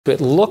It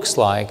looks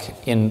like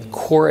in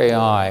core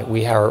AI,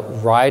 we are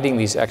riding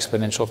these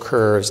exponential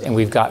curves and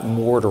we've got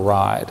more to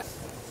ride.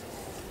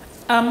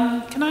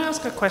 Can I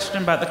ask a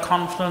question about the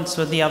confluence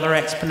with the other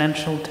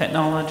exponential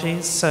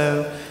technologies?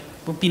 So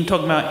we've been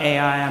talking about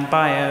AI and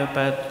bio,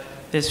 but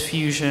there's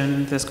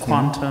fusion, there's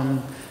quantum.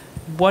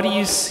 What do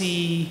you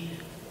see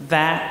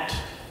that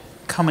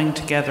coming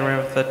together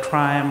of the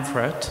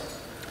triumvirate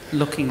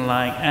looking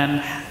like? And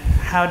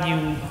how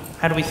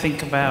do we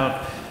think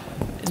about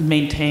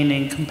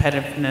maintaining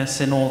competitiveness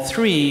in all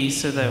three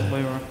so that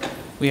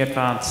we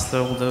advance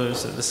all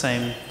those at the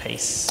same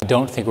pace? I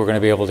don't think we're going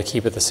to be able to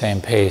keep at the same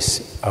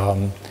pace.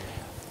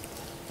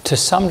 To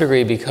some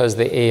degree, because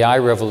the AI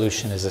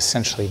revolution is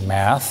essentially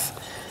math,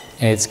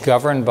 and it's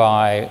governed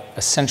by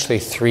essentially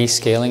 3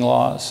 scaling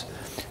laws.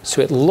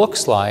 So it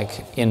looks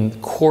like in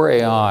core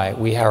AI,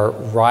 we are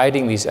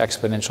riding these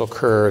exponential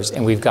curves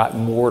and we've got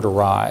more to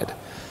ride.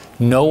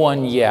 No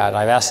one yet,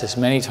 I've asked this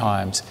many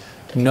times,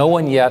 no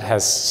one yet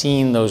has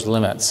seen those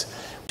limits.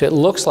 It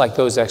looks like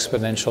those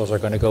exponentials are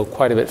going to go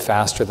quite a bit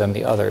faster than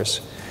the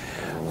others.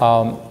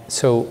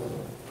 So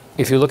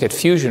if you look at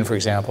fusion, for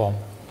example,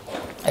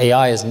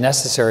 AI is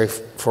necessary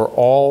for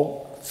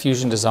all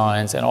fusion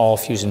designs and all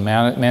fusion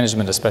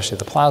management, especially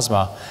the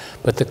plasma,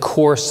 but the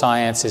core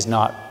science is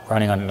not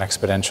running on an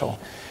exponential.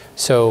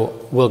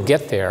 So we'll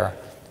get there,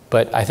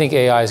 but I think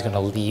AI is going to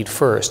lead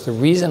first. The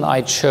reason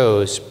I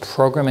chose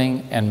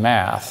programming and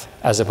math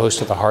as opposed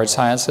to the hard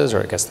sciences,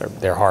 or I guess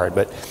they're hard,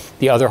 but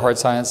the other hard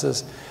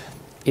sciences,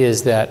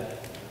 is that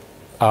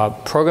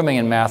programming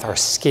and math are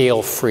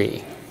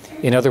scale-free.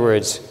 In other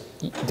words,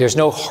 there's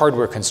no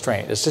hardware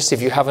constraint. It's just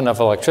if you have enough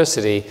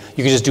electricity,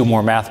 you can just do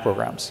more math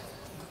programs.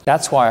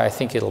 That's why I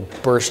think it'll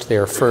burst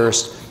there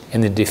first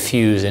and then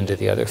diffuse into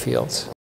the other fields.